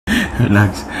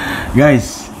Relax.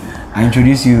 Guys, I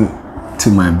introduce you to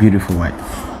my beautiful wife.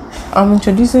 I'm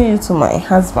introducing you to my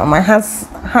husband, my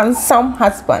handsome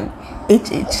husband,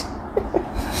 HH.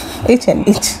 H and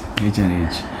H.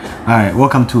 Alright,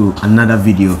 welcome to another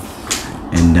video.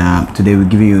 And today we're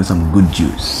giving you some good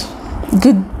juice.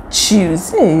 Good juice?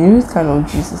 Hey, what kind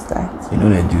of juice is that? You know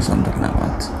the juice I'm talking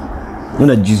about. Not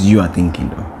the juice you are thinking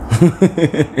though.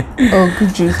 Oh,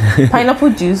 good juice. Pineapple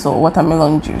juice or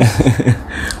watermelon juice?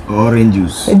 Orange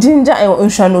juice. Ginger and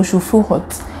Unshano should feel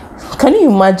hot. Can you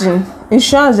imagine?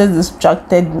 Insurance just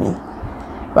distracted me.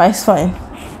 But it's fine.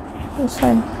 It's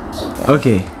fine.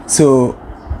 Okay, so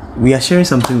we are sharing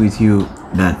something with you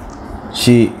that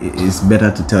she is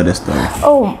better to tell the story.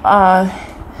 Oh,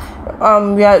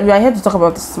 we are here to talk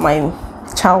about my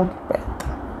childbirth.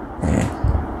 Yeah.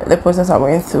 The process I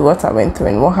went through, what I went through,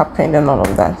 and what happened, and all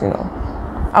of that. You know,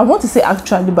 I want to say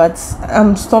actually, but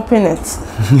I'm stopping it.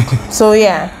 So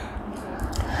yeah,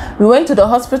 we went to the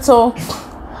hospital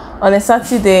on a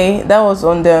Saturday. That was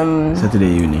on the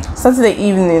Saturday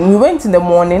evening. We went in the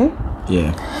morning.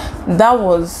 Yeah. That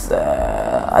was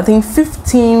I think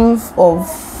 15th of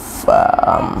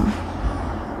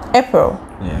April.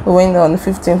 Yeah. We went on the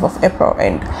 15th of April,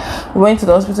 and we went to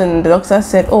the hospital, and the doctor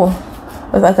said, "Oh,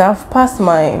 but like I've passed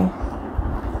my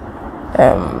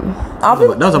that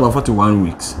was about 41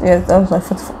 weeks. Yes, that was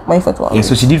my 41 weeks.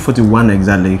 So she did 41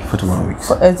 exactly 41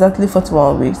 weeks. Exactly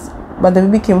 41 weeks. But the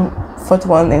baby came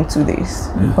 41 and 2 days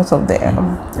because of the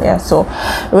yeah. So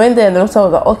we went there, and the doctor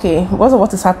was like, okay, because of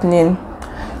what is happening,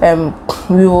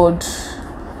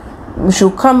 we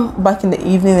should come back in the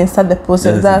evening and start the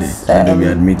process. That's be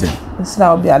admitted. So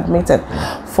I'll be admitted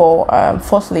for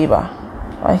forced labor.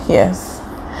 Yes.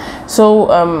 So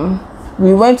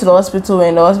we went to the hospital,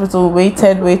 and the hospital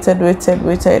waited,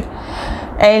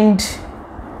 and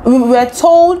we were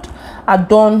told at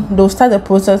dawn they'll start the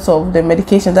process of the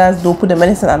medication. That's they'll put the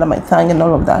medicine under my tongue and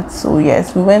all of that. So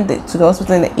yes, we went to the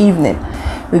hospital in the evening.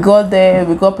 We got there,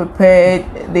 we got prepared.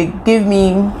 They gave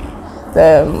me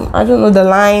the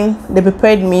line. They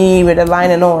prepared me with the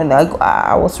line and all, and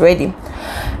I was ready.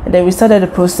 And then we started the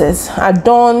process. At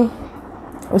dawn,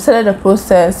 we started the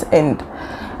process, and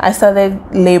I started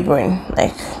laboring,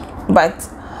 but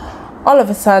all of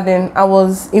a sudden I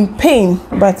was in pain,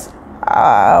 but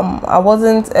I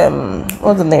wasn't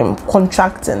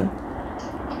contracting.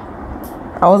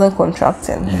 I wasn't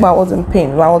contracting, but I was in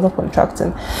pain, but I wasn't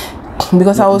contracting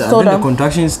because I was told the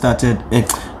contraction started.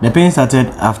 The pain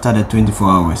started after the 24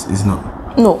 hours. It's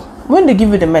not. No, when they give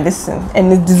you the medicine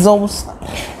and it dissolves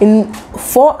in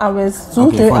 4 hours, 3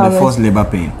 hours. For the first labor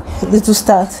pain. It will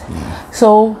start. Yeah.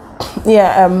 So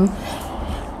yeah,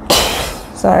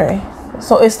 sorry.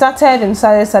 So it started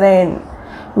and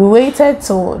we waited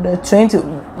till the 20.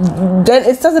 Then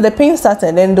it started. The pain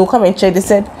started. Then they'll come and check. They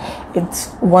said it's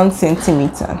 1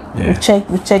 centimeter. Yeah.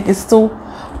 We check. It's still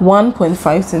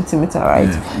 1.5 centimeter, right?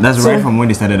 Yeah. That's so right from when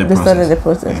they started the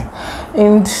process. Yeah.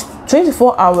 In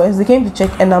 24 hours, they came to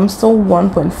check, and I'm still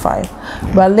 1.5.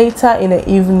 Yeah. But later in the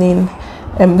evening.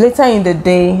 Later in the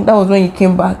day, that was when you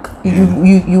came back.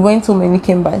 You went home and you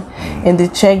came back, and they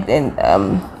checked, and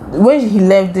when he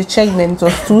left, they checked, and it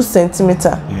was 2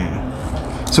 centimeter.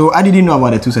 Yeah. So I didn't know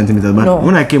about the 2 centimeters, but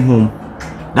when I came home,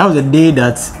 that was the day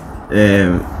that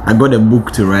I got a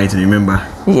book to write. Remember?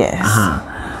 Yes.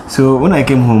 So when I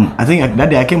came home, I think that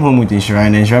day I came home with Inshira,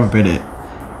 and Inshira prepared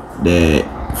the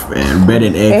bread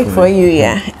and egg for you.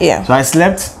 Yeah. So I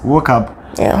slept, woke up.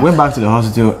 Yeah. Went back to the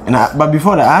hospital, and but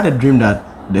before that, I had a dream that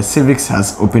the cervix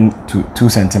has opened to 2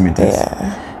 centimeters.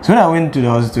 Yeah. So when I went to the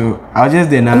hospital, I was just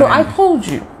there now. No, I called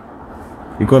you.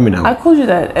 You called me now. I called you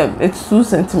that it's 2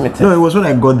 centimeters. No, it was when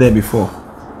I got there before.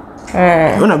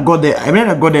 When I got there,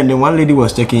 and then one lady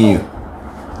was checking you.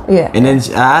 Yeah. And then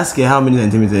I asked her how many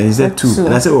centimeters, and she said 2.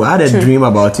 And I said, oh, I had a dream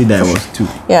about it that it was 2.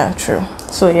 Yeah, true.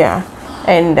 So yeah.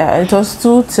 And it was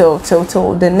 2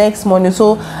 till the next morning.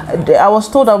 So I was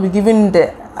told I'll be giving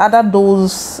the other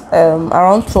dose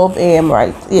around 12 a.m.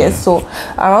 right? Yes. Yeah. So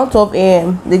around 12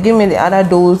 a.m. they gave me the other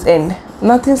dose, and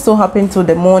nothing still happened till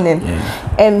the morning.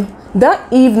 Yeah. And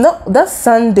that evening, that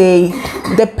Sunday,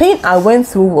 the pain I went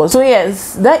through was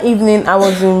yes. That evening I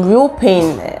was in real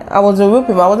pain. I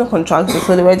wasn't contracting.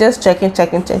 So they were just checking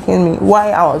me.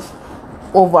 Why I was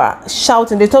over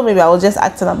shouting. They told me I was just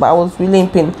acting up, but I was really in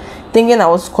pain, thinking I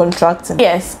was contracting.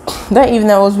 Yes, that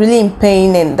evening I was really in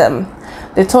pain, and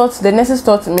the nurses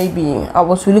thought maybe I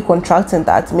was really contracting,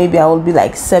 that maybe I would be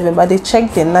like 7, but they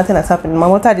checked and nothing has happened. My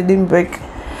water didn't break.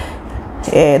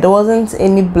 There wasn't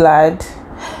any blood.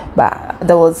 but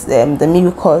there was the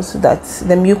mucus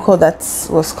that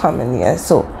was coming. Yeah,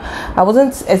 so I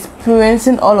wasn't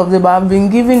experiencing all of them, but I've been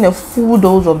given a full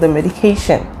dose of the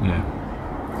medication.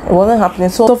 Yeah, it wasn't happening.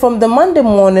 So from the Monday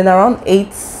morning around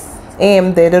 8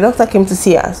 a.m. the doctor came to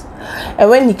see us, and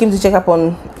when he came to check up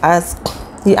on us,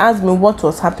 he asked me what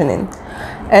was happening.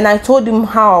 And I told him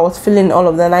how I was feeling, all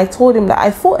of that. And I told him that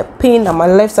I felt a pain on my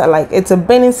left side, like it's a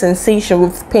burning sensation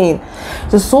with pain.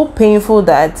 It was so painful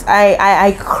that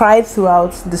I cried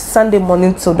throughout the Sunday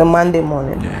morning till the Monday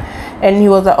morning. yeah. And he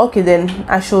was like, okay, then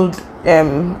I should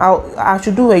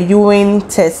do a urine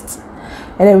test.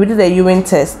 And then we did a urine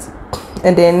test.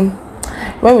 And then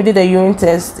when we did a urine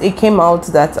test, it came out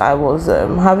that I was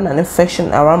having an infection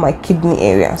around my kidney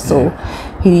area. So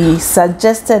he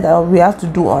suggested that we have to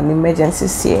do an emergency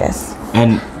CS.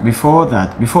 And before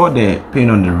that, before the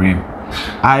pain on the rib,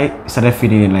 I started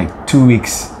feeling it like 2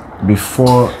 weeks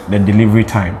before the delivery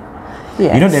time.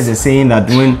 Yes. You know, there's a saying that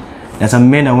when there's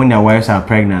some men that when their wives are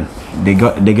pregnant, they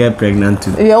get pregnant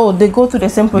too. Yeah, they go through the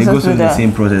same process. They go through the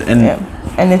same process,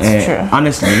 and it's true.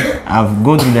 Honestly, I've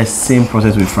gone through the same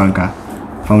process with Franca.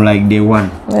 From like day one.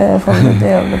 Yeah, from the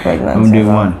day of the pregnancy. From day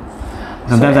one.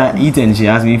 Sometimes I eat and she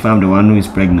asks me if I'm the one who is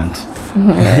pregnant.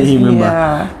 You remember?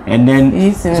 Yeah. And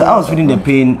then, so I was feeling the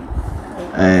pain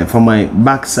from my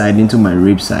backside into my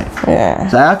rib side. Yeah.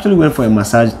 So I actually went for a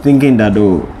massage thinking that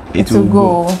it will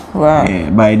go. Right. Yeah,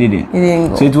 but it didn't. It didn't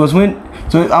go. So it was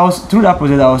I was through that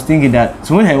process. I was thinking that.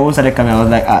 So when her own started coming, I was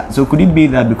like, so could it be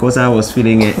that because I was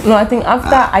feeling it? No, I think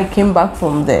after I came back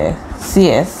from the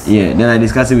CS. Yeah. Then I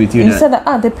discussed it with you. You said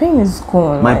that the pain is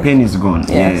gone. My pain is gone.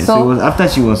 Yeah. So it was after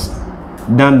she was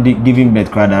done giving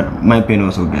birth, that my pain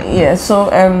also gone. Yeah. So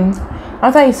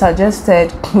after he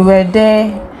suggested, we were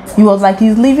there. He was like,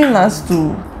 he's leaving us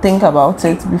to think about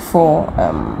it before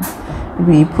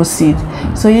we proceed.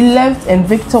 So he left, and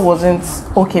Victor wasn't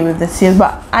okay with the CS,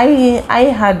 but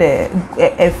I had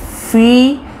a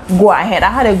free go ahead. I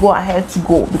had a go ahead to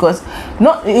go, because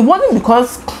it wasn't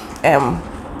because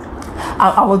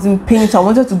I was in pain, so I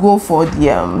wanted to go for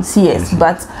the CS,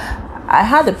 but I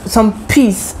had some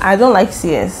peace. I don't like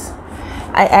CS.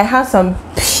 I had some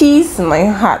peace in my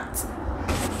heart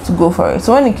to go for it.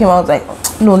 So when it came out, I was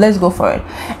like, no, let's go for it.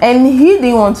 And he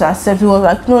didn't want to accept. He was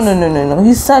like, no.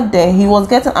 He sat there. He was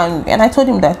getting angry, and I told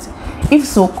him that if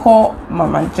so, call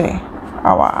Mama J,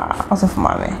 our house of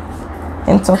Mama,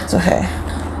 and talk to her.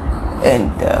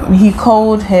 And he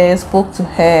called her, spoke to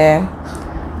her,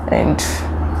 and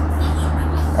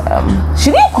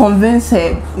she didn't convince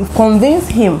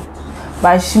him,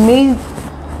 but she made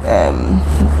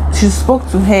she spoke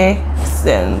to her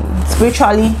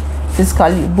spiritually,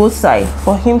 physically, both sides,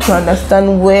 for him to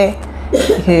understand where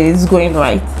he is going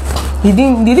right. Did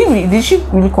she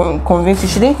really convince you?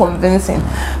 She didn't convince him,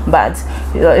 but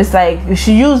it's like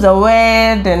she used the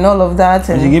word and all of that.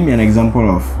 And she gave me an example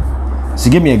of. She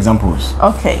gave me examples.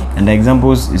 Okay. And the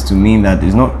examples is to mean that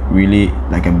it's not really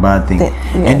like a bad thing.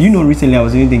 Yes. And you know, recently I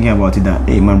was even thinking about it that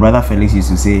my brother Felix used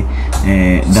to say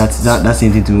that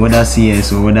same thing to me, whether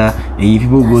CS or whether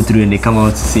people go through and they come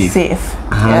out safe. Yes.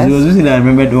 So it was recently I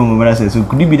remembered what my brother said. So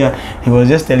could it be that he was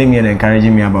just telling me and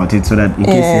encouraging me about it, so that in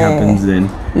case it happens, then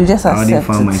you just I wouldn't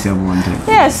find myself wanted.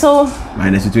 Yeah. So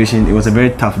in the situation, it was a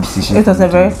very tough decision. It was a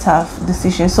very tough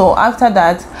decision. So after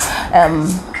that,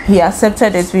 he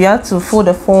accepted it. We had to fill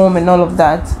the form and all of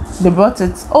that. They brought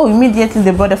it. Immediately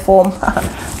they brought the form.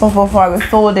 We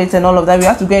filled it and all of that. We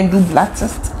had to go and do blood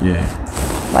test. Yeah.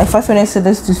 Like 5 minutes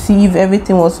to see if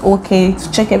everything was okay,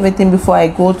 to check everything before I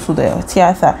go to the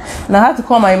theater. And I had to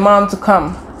call my mom to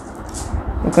come,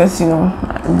 because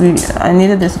I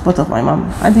needed the support of my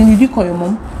mom. I think, did you call your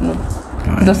mom? No.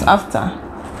 Just after.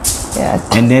 Yeah.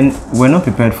 And then we're not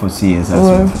prepared for CS. We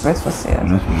weren't prepared for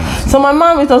CS. So my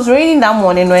mom, it was raining that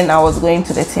morning when I was going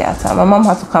to the theater. My mom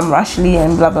had to come rashly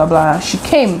and blah blah blah. She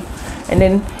came, and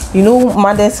then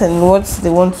mothers and what they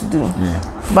want to do. Yeah.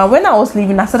 But when I was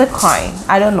leaving, I started crying.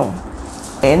 I don't know.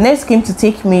 And nurse came to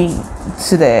take me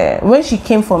to when she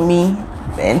came for me,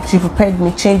 and she prepared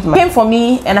me, came for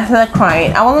me, and I started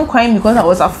crying. I wasn't crying because I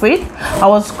was afraid. I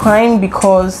was crying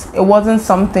because it wasn't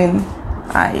something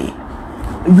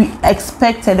we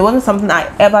expected. It wasn't something I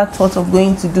ever thought of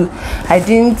going to do.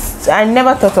 I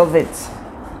never thought of it.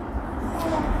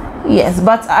 Yes,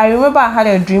 but I remember I had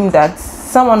a dream that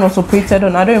someone was operated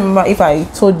on. I don't remember if I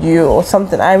told you or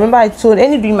something. I remember I told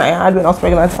any dream I had when I was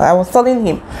pregnant, I was telling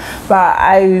him. But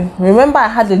I remember I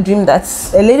had a dream that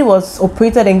a lady was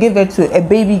operated and gave birth to a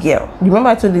baby girl. You remember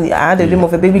I told you I had a dream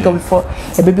of a baby girl before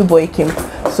a baby boy came.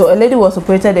 So a lady was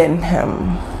operated and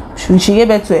she gave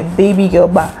birth to a baby girl,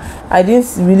 but I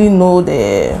didn't really know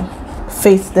the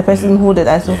face, the person who did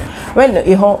that. So when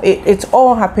it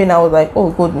all happened, I was like,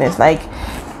 oh goodness, like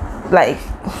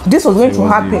this was going to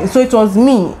happen. So it was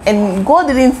me, and God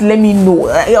didn't let me know.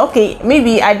 Okay,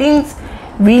 maybe I didn't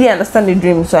really understand the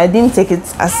dream, so I didn't take it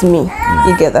as me.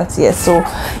 You get that? Yes. So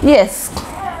yes,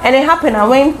 and it happened. I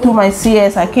went through my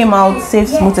CS. I came out safe,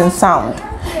 smooth, and sound.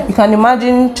 You can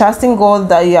imagine trusting God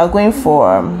that you are going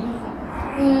for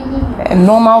a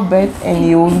normal birth, and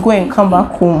you will go and come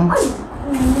back home,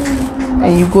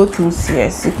 and you go through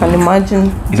CS. You can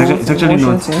imagine. It's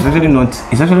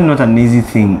actually not an easy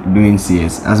thing doing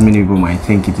CS. As many people might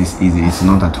think it is easy. It's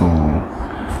not at all,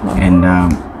 and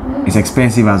it's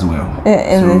expensive as well.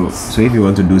 Yeah, so if you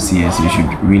want to do CS, you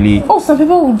should really. Oh, some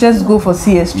people will just go for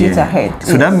CS straight ahead.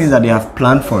 So that means that they have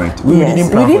planned for it. We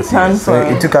didn't plan for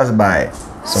it. It took us by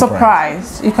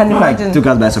surprise. You can imagine. It took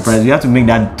us by surprise. You have to make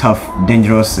that tough,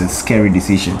 dangerous, and scary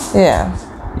decision. Yeah.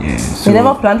 So you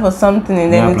never planned for something,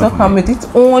 and then it all comes with its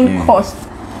own cost.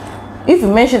 If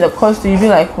you mention the cost, you'll be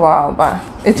like, wow, but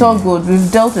it's all good.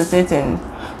 We've dealt with it, and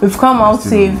we've come out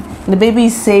safe. The baby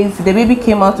is safe. The baby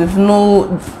came out with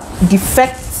no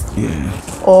defects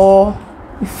or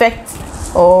effect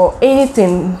or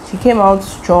anything. She came out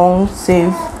strong,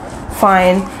 safe,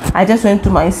 fine. I just went to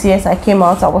my CS. I came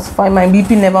out. I was fine. My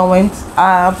BP never went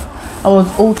up. I was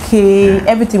okay.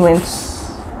 Everything went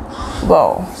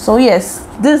well. So yes,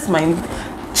 this is my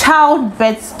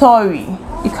childbirth story.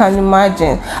 You can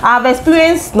imagine. I've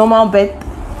experienced normal birth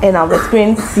and I've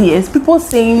experienced CS. People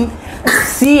saying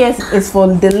CS is for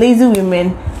the lazy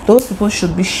women. Those people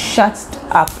should be shut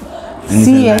up.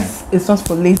 CS is not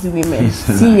for lazy women.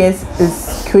 CS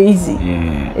is crazy.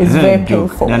 It's very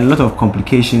painful. There are a lot of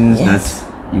complications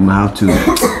that you might have to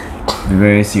be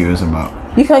very serious about.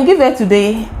 You can give birth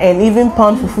today and even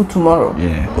pound for food tomorrow.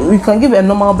 You can give a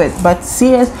normal birth, but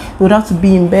CS, you would have to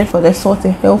be in bed for the sort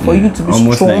of hell for you to be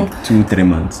almost strong. Like 2-3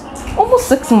 months. Almost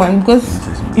 6 months,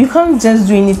 because you can't just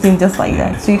do anything just like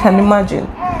that. So you can imagine.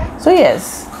 So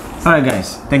yes. All right,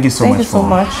 guys. Thank you so much for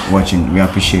watching. We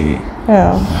appreciate it.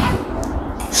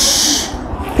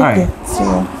 All right.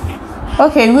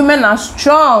 Okay, women are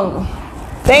strong.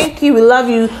 Thank you. We love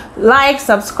you. Like,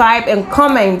 subscribe, and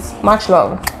comment. Much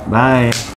love. Bye.